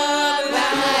love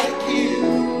like you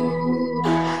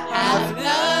have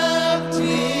loved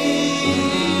me.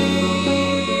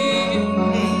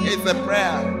 It's a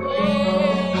prayer.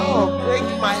 Oh, break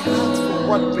my heart for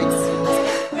what breaks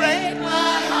you. Break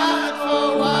my heart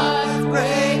for what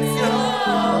breaks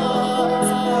yours.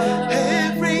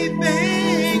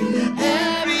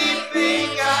 Everything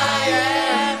I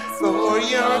am for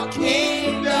your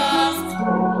kingdom.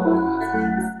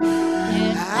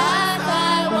 And as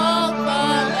I walk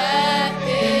from earth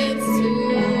into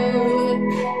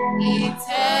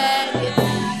eternity,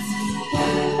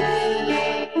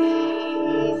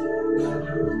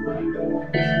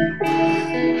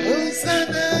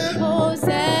 Hosanna, Hosanna,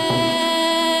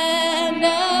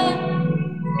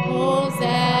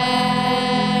 Hosanna,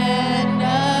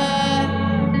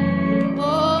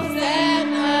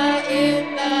 Hosanna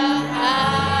in the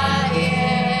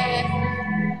highest.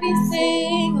 We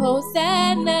sing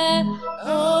Hosanna,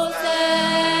 Hosanna,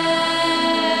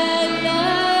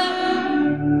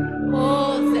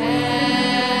 Hosanna,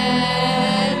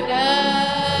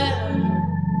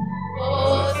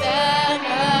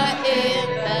 Hosanna in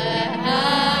the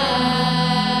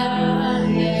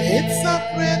highest. it's our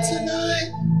prayer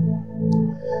tonight.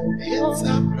 It's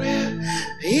our prayer.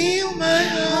 Heal my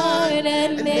heart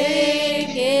And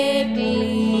make it clean.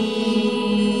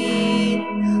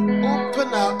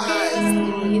 Open our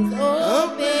eyes. Please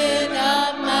open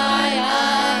up my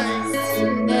eyes to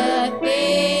the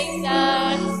things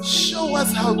I Show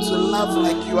us how to love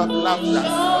like you have loved us.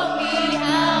 show me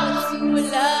how to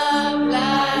love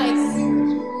like you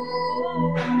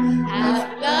have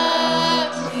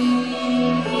loved me.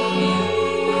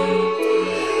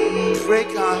 Break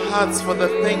our hearts for the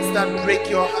things that break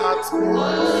your heart.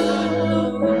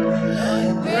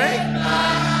 Break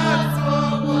my heart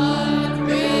for what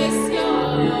breaks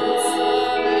yours.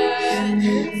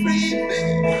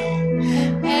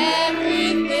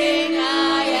 Everything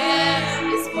I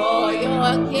am is for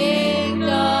your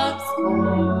kingdom's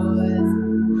cause.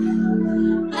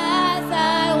 As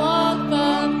I walk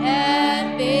from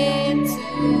earth into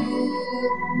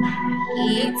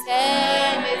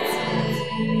eternity,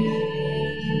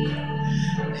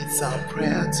 It's our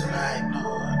prayer tonight,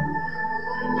 Lord.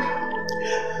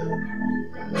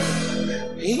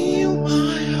 Heal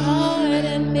my heart. Lord,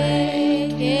 and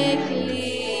make it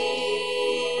clean.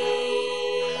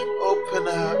 Open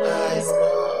our eyes,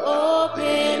 Lord.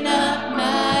 Open up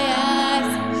my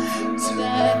eyes to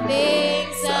the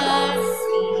things I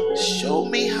see. Show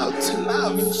me how to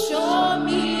love Show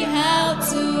me how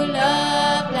to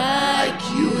love like like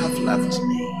you have loved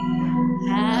me.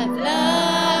 have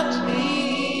loved me.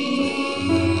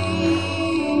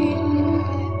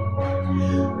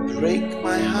 Break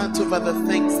my heart over the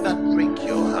things that break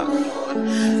your heart, Lord.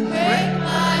 Break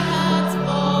my heart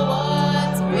for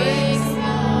what breaks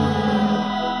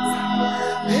yours.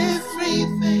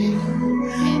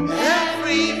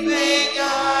 Everything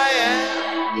I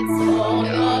am. It's for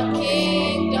your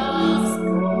kingdom's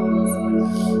cause.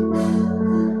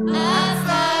 As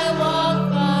I walk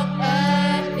from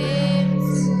earth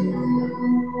into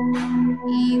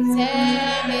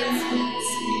eternity.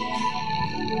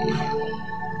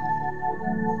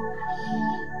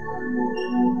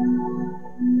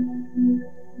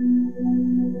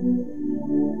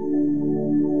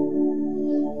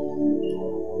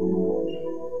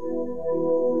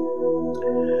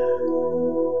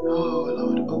 Oh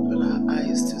Lord, open our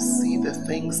eyes to see the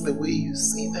things the way you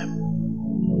see them.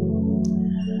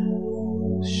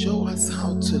 Show us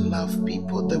how to love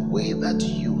people the way that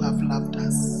you have loved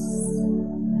us.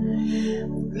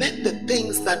 Let the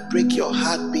things that break your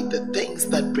heart be the things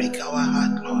that break our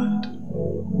heart, Lord.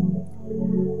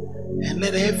 And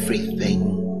let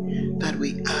everything that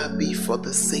we are be for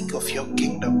the sake of your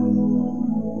kingdom.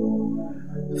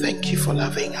 Thank you for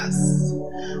loving us.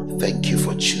 Thank you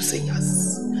for choosing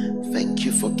us. Thank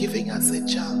you for giving us a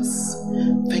chance.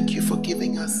 Thank you for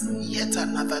giving us yet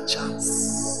another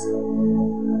chance.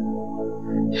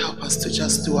 Help us to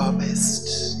just do our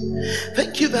best.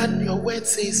 Thank you that your word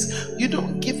says you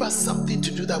don't give us something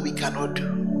to do that we cannot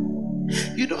do.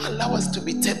 You don't allow us to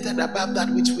be tempted above that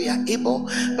which we are able,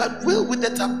 but will with the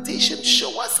temptation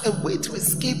show us a way to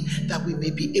escape that we may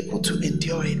be able to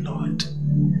endure it, Lord.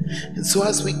 And so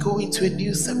as we go into a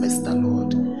new semester,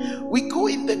 Lord, we go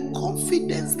in the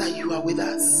confidence that you are with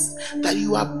us, that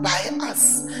you are by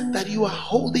us, that you are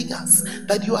holding us,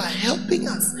 that you are helping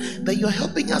us, that you are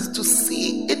helping us to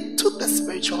see into the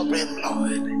spiritual realm,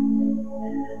 Lord.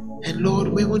 And Lord,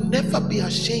 we will never be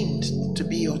ashamed to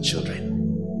be your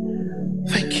children.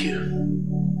 Thank you.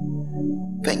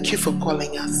 Thank you for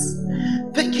calling us.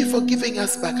 Thank you for giving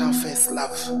us back our first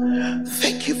love.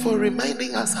 Thank you for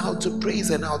reminding us how to praise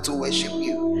and how to worship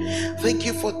you. Thank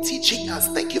you for teaching us.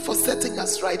 Thank you for setting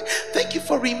us right. Thank you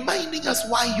for reminding us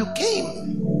why you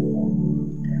came.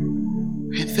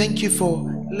 And thank you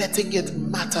for letting it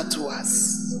matter to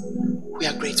us. We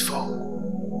are grateful.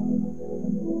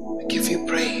 We give you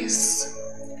praise.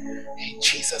 In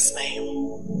Jesus'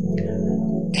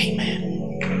 name. Amen.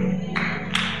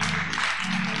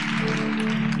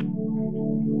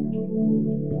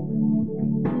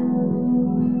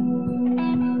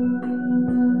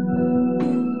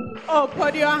 Oh,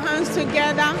 put your hands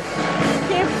together.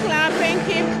 Keep clapping,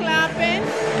 keep clapping.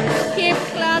 Keep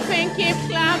clapping, keep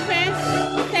clapping.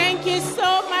 Thank you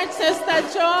so much, Sister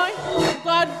Joy.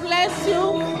 God bless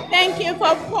you. Thank you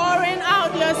for pouring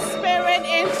out your spirit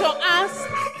into us.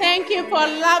 Thank you for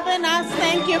loving us.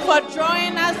 Thank you for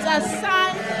drawing us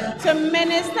aside to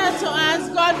minister to us.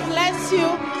 God bless you,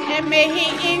 and may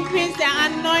He increase the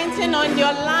anointing on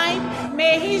your life.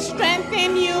 May He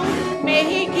strengthen you. May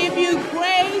He give you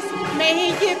grace. May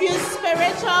He give you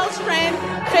spiritual strength,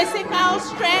 physical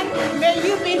strength. May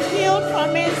you be healed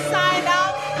from inside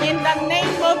out in the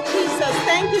name of Jesus.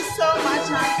 Thank you so much,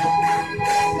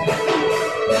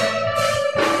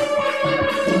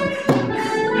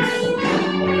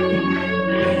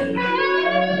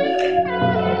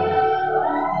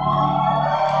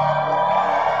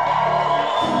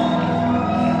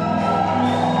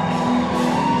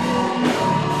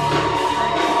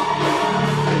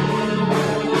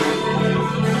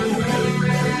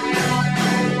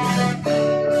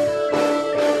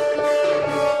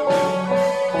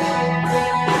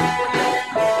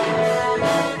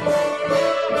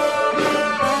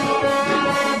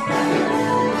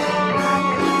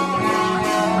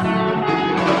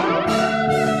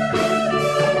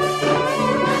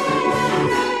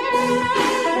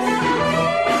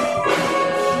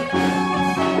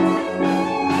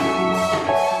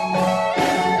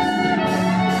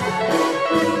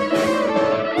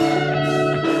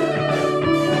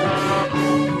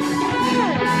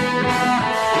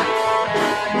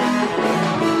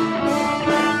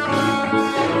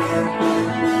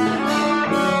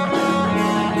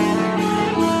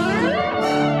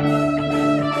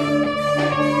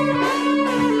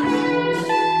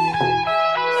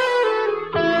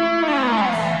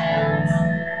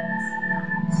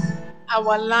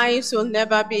 Our lives will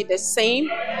never be the same.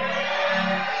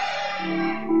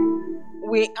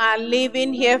 We are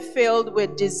living here filled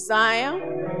with desire,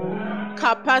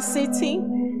 capacity.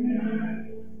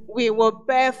 We will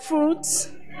bear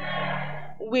fruits.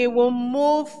 We will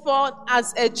move forth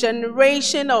as a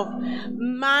generation of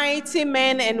mighty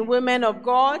men and women of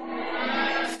God,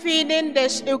 feeding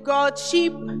God's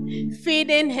sheep,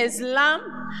 feeding His lamb,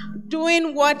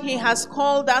 doing what He has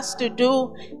called us to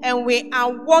do, and we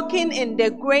are walking in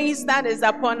the grace that is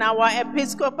upon our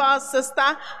Episcopal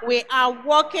sister. We are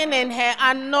walking in her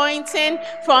anointing.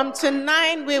 From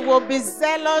tonight, we will be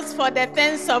zealous for the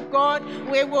things of God.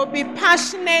 We will be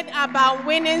passionate about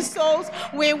winning souls.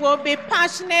 We will be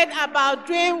passionate about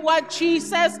doing what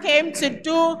Jesus came to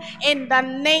do in the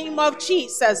name of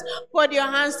Jesus. Put your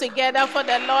hands together for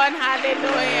the Lord.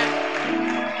 Hallelujah.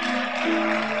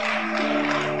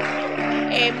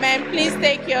 Amen. Please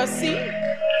take your seat.